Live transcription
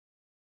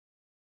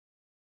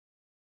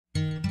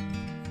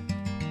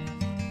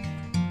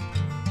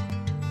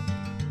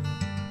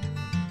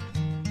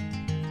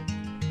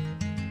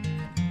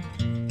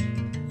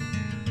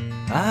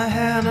I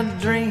had a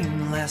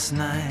dream last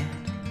night.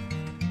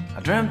 I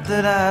dreamt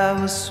that I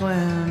was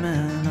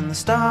swimming in the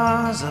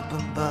stars up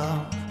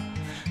above,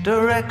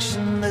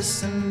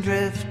 directionless and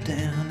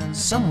drifting, and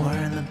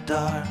somewhere in the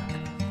dark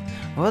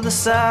were the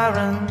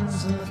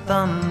sirens and the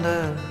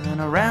thunder,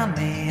 and around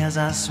me as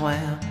I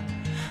swam,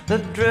 the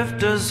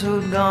drifters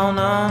who'd gone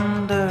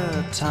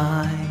under.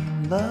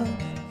 Time, love,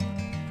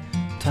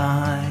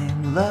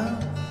 time,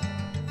 love,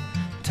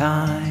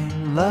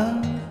 time,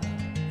 love,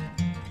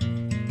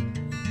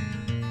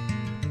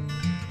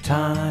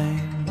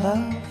 time,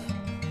 love,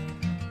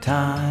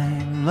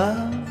 time,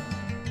 love,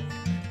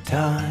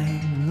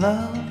 time,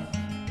 love.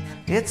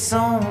 It's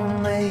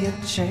only a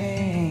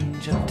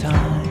change of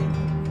time.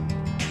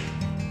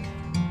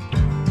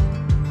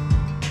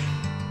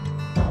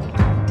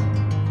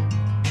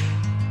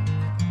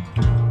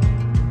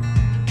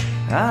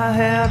 I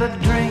had a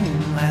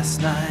dream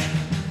last night,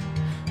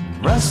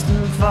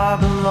 rusting far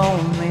below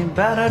me,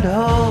 battered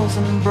hulls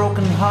and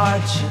broken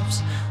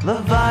hardships,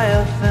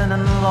 Leviathan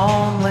and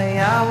lonely.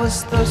 I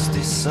was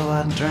thirsty, so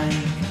I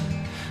drank,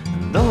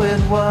 and though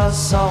it was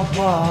salt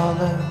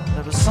water,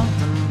 there was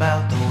something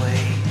about the way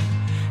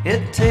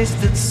it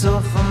tasted so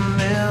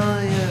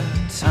familiar.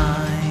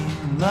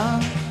 Time,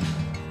 love,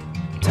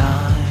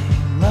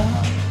 time,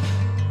 love,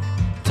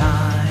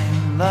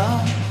 time,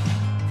 love,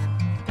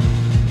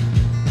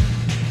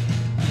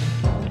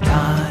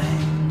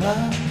 time,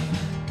 love,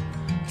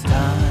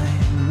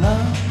 time,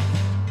 love,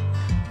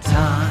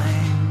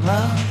 time,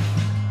 love.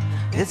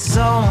 It's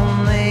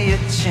only a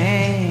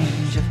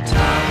change of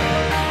time.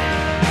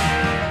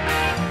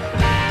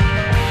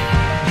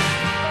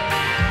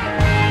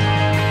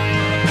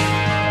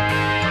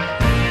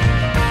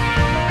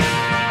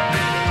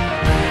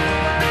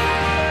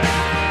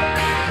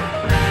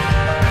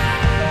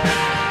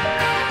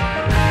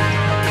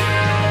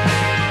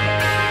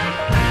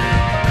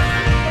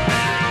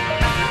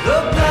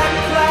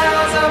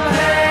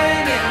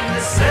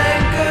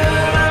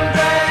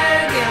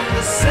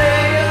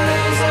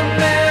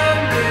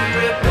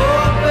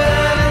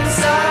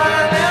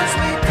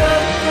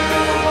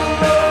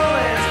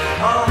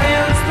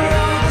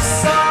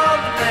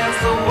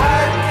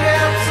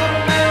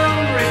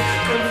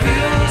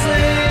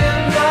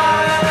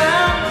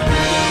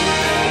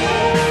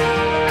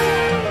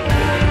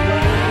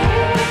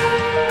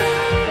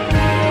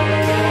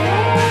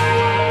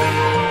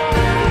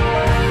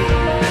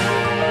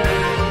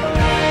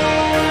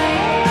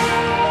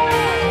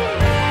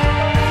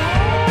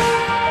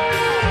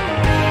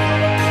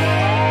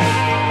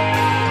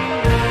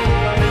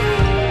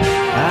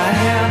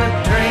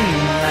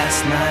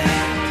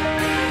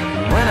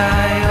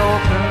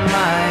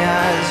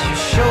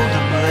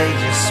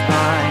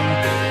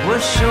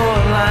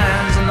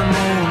 Shorelines in the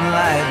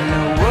moonlight,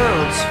 new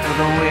worlds for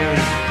the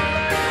weary,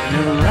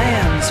 new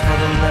lands for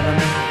the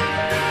living.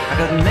 I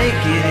could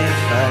make it if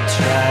I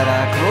tried.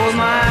 I closed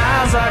my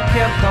eyes, I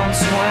kept on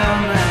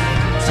swimming.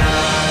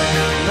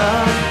 Time,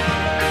 love,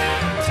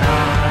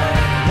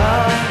 time,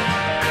 love,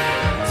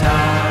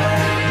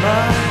 time,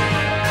 love.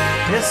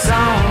 It's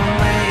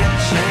only a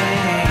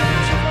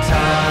change of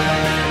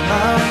time,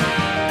 love,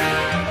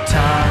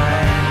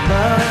 time,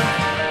 love,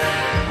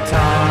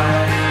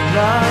 time,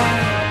 love.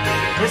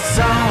 It's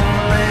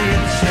only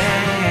a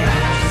change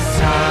of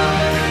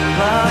time,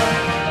 love,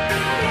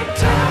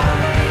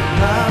 time,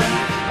 love,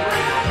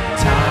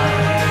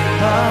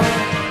 time, love.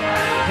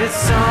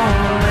 It's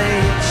only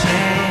a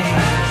change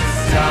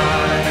of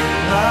time,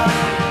 love,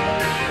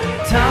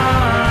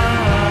 time,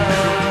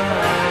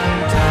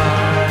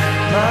 time,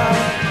 love.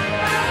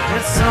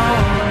 It's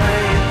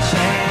only a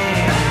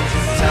change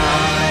of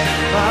time,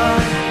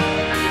 love,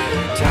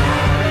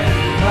 time,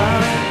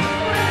 love,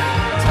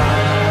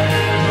 time,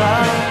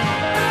 love.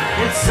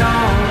 It's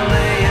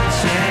only a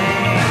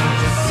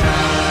change of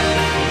time,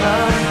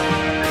 love,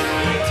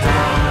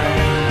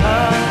 time,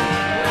 love,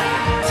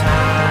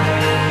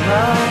 time,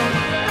 love.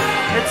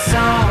 It's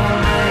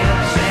only a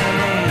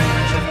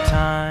change of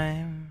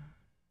time.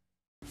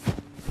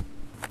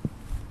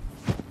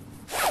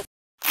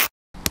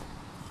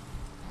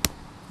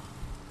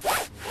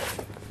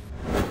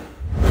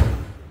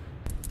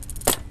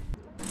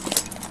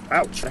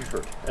 Ouch, that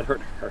hurt. That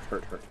hurt.